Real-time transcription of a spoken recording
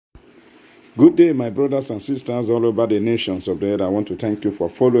Good day, my brothers and sisters all over the nations of the earth. I want to thank you for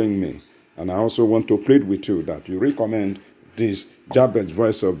following me. And I also want to plead with you that you recommend this Jabez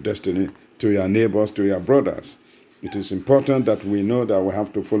Voice of Destiny to your neighbors, to your brothers. It is important that we know that we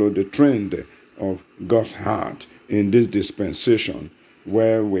have to follow the trend of God's heart in this dispensation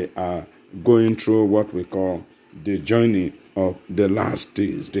where we are going through what we call the journey of the last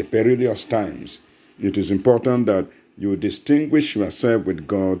days, the perilous times. It is important that you distinguish yourself with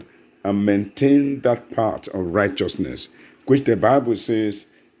God and maintain that path of righteousness, which the Bible says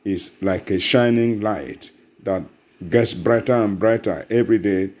is like a shining light that gets brighter and brighter every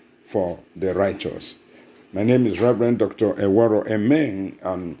day for the righteous. My name is Reverend Dr. Ewaro Emeng,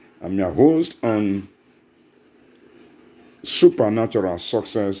 and I'm your host on Supernatural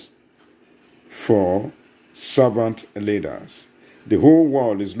Success for Servant Leaders. The whole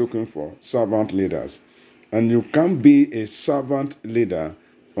world is looking for servant leaders, and you can't be a servant leader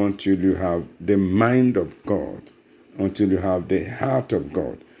until you have the mind of God, until you have the heart of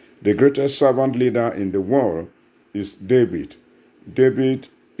God. The greatest servant leader in the world is David. David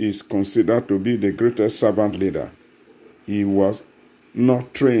is considered to be the greatest servant leader. He was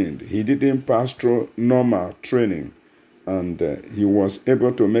not trained. He didn't pass through normal training, and he was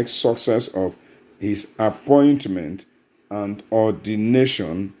able to make success of his appointment and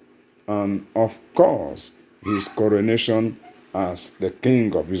ordination, and of course, his coronation as the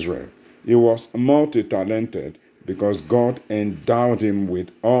king of Israel. He was multi-talented because God endowed him with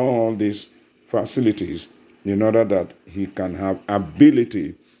all these facilities in order that he can have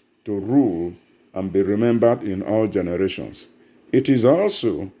ability to rule and be remembered in all generations. It is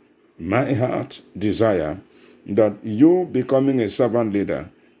also my heart desire that you becoming a servant leader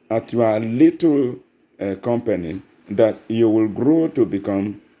at your little company, that you will grow to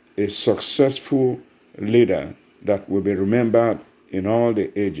become a successful leader that will be remembered in all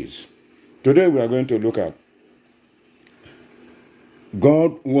the ages. Today we are going to look at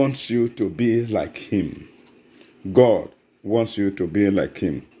God wants you to be like him. God wants you to be like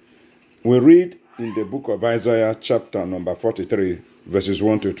him. We read in the book of Isaiah chapter number 43 verses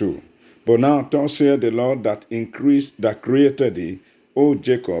 1 to 2. But now thus saith the Lord that created thee, O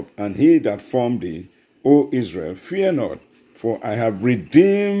Jacob, and he that formed thee, O Israel, fear not, for I have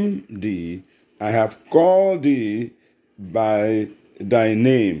redeemed thee. I have called thee by thy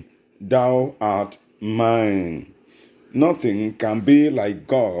name. Thou art mine. Nothing can be like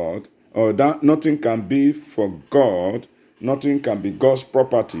God, or that nothing can be for God. Nothing can be God's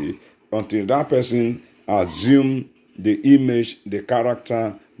property until that person assumes the image, the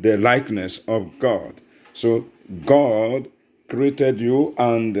character, the likeness of God. So God created you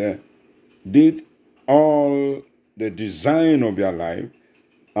and did all the design of your life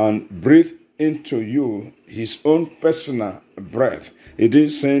and breathed into you his own personal breath. He didn't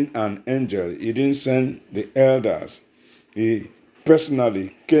send an angel. He didn't send the elders. He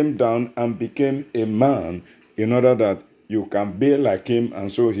personally came down and became a man in order that you can be like him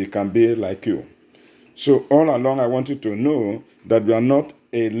and so he can be like you. So all along I want you to know that you are not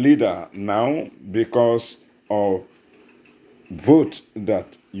a leader now because of vote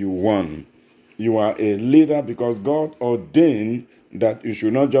that you won. You are a leader because God ordained that you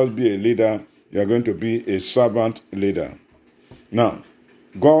should not just be a leader, you are going to be a servant leader. Now,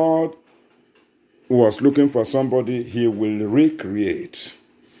 God was looking for somebody he will recreate.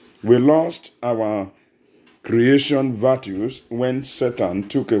 We lost our creation virtues when Satan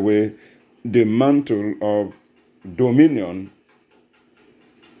took away the mantle of dominion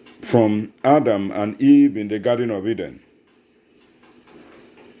from Adam and Eve in the Garden of Eden.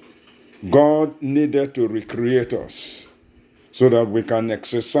 God needed to recreate us so that we can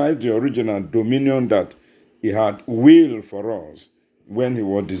exercise the original dominion that he had willed for us when he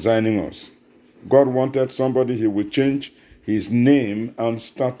was designing us. God wanted somebody he would change his name and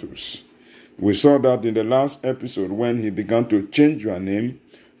status. We saw that in the last episode when he began to change your name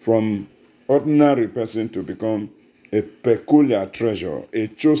from ordinary person to become a peculiar treasure, a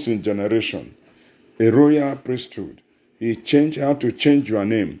chosen generation, a royal priesthood. He changed how to change your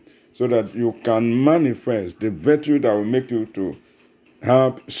name so that you can manifest the virtue that will make you to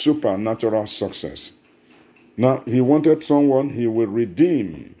have supernatural success. Now, he wanted someone he will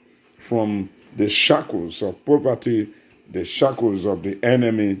redeem from the shackles of poverty, the shackles of the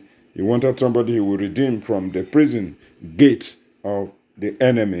enemy. He wanted somebody he will redeem from the prison gate of the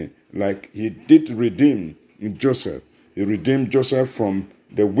enemy, like he did redeem Joseph. He redeemed Joseph from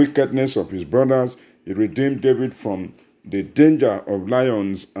the wickedness of his brothers. He redeemed David from the danger of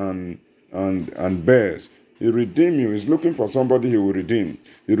lions and bears. He redeemed you. He's looking for somebody he will redeem.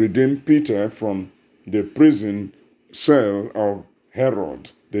 He redeemed Peter from the prison cell of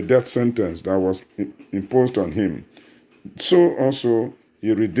Herod. the death sentence that was imposed on him. So also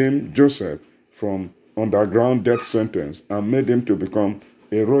he redeemed Joseph from underground death sentence and made him to become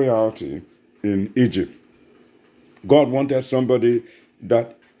a royalty in Egypt. God wanted somebody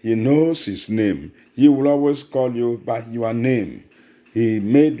that he knows his name. He will always call you by your name. He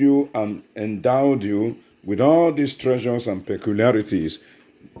made you and endowed you with all these treasures and peculiarities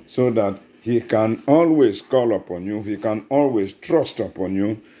so that he can always call upon you. He can always trust upon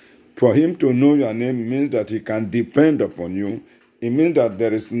you. For him to know your name means that he can depend upon you. It means that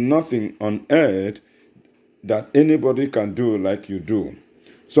there is nothing on earth that anybody can do like you do.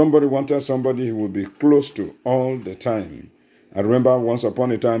 Somebody wanted somebody he would be close to all the time. I remember once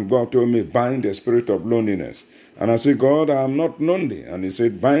upon a time, God told me, bind the spirit of loneliness. And I said, God, I am not lonely. And he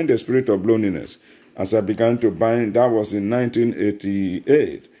said, bind the spirit of loneliness. As I began to bind, that was in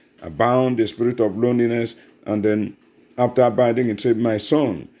 1988. I bound the spirit of loneliness. And then after binding, it said, my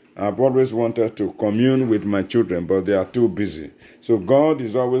son, I've always wanted to commune with my children, but they are too busy. So God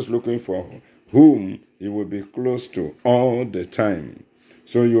is always looking for whom he will be close to all the time.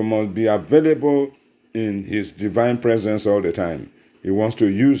 So you must be available in his divine presence all the time. He wants to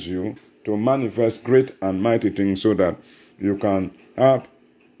use you to manifest great and mighty things so that you can have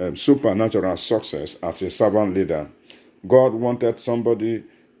supernatural success as a servant leader. God wanted somebody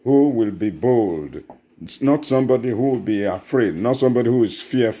who will be bold. It's not somebody who will be afraid, not somebody who is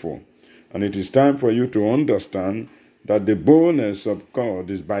fearful. And it is time for you to understand that the boldness of God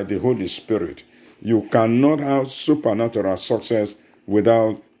is by the Holy Spirit. You cannot have supernatural success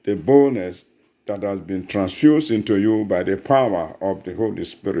without the boldness that has been transfused into you by the power of the Holy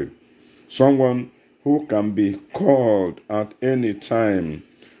Spirit. Someone who can be called at any time.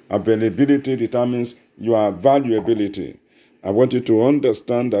 Availability determines your valuability. I want you to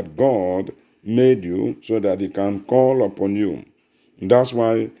understand that God made you so that he can call upon you. That's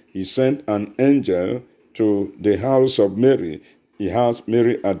why he sent an angel to the house of Mary. He has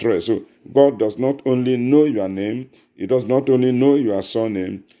Mary address. So God does not only know your name, he does not only know your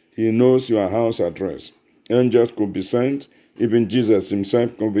surname, he knows your house address. Angels could be sent, even Jesus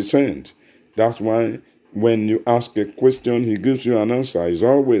himself could be sent. That's why when you ask a question, he gives you an answer. He's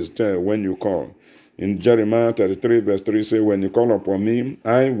always there when you call. In Jeremiah 33 verse 3 say, when you call upon me,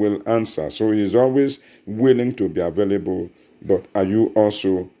 I will answer. So he's always willing to be available, but are you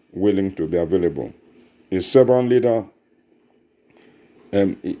also willing to be available? A servant leader,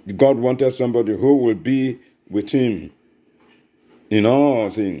 God wanted somebody who will be with him in all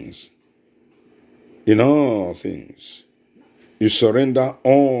things. In all things. You surrender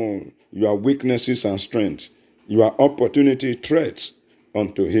all your weaknesses and strengths, your opportunity threats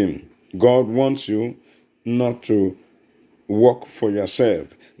unto him. God wants you not to work for yourself,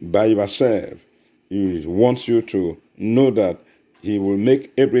 by yourself. He wants you to know that he will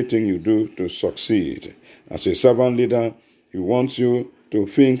make everything you do to succeed. As a servant leader, he wants you to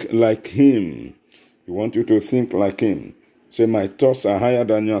think like him. He wants you to think like him. Say, my thoughts are higher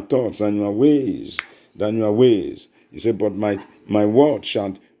than your thoughts, and your ways than your ways. He said, but my word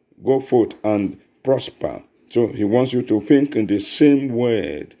shall go forth and prosper. So he wants you to think in the same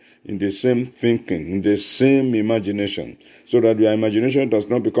word, in the same thinking, in the same imagination, so that your imagination does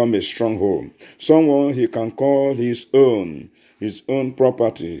not become a stronghold. Someone he can call his own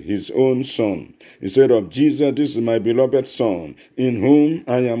property, his own son. He said of Jesus, this is my beloved son, in whom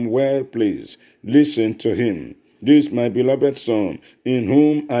I am well pleased. Listen to him. This is my beloved son, in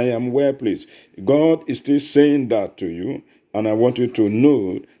whom I am well pleased. God is still saying that to you, and I want you to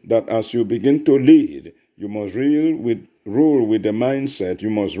know that as you begin to lead, you must rule with the mindset, you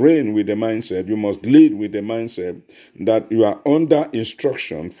must reign with the mindset, you must lead with the mindset that you are under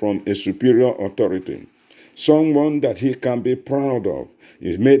instruction from a superior authority. Someone that he can be proud of.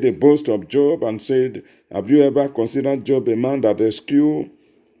 He made a boast of Job and said, have you ever considered Job a man that eschew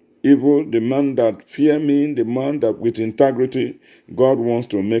evil, the man that fear me, the man that with integrity? God wants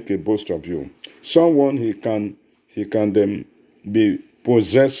to make a boast of you. Someone he can then be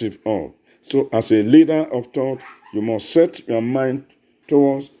possessive of. So as a leader of thought, you must set your mind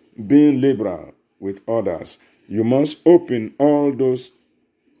towards being liberal with others. You must be open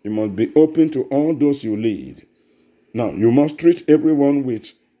to all those you lead. Now, you must treat everyone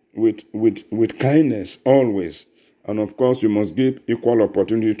with kindness always. And of course, you must give equal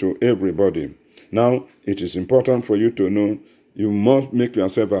opportunity to everybody. Now, it is important for you to know you must make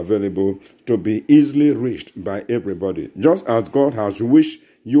yourself available to be easily reached by everybody. Just as God has wished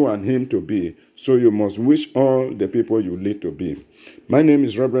you and him to be. So you must wish all the people you lead to be. My name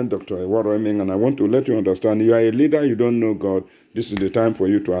is Reverend Dr. Ewaro Eming, and I want to let you understand you are a leader, you don't know God. This is the time for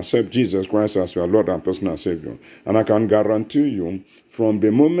you to accept Jesus Christ as your Lord and personal Savior. And I can guarantee you, from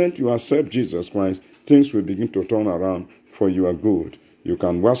the moment you accept Jesus Christ, things will begin to turn around for your good. You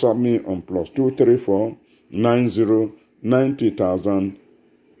can WhatsApp me on +234 90 90,000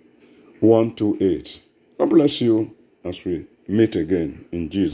 128. God bless you as we meet again in Jesus.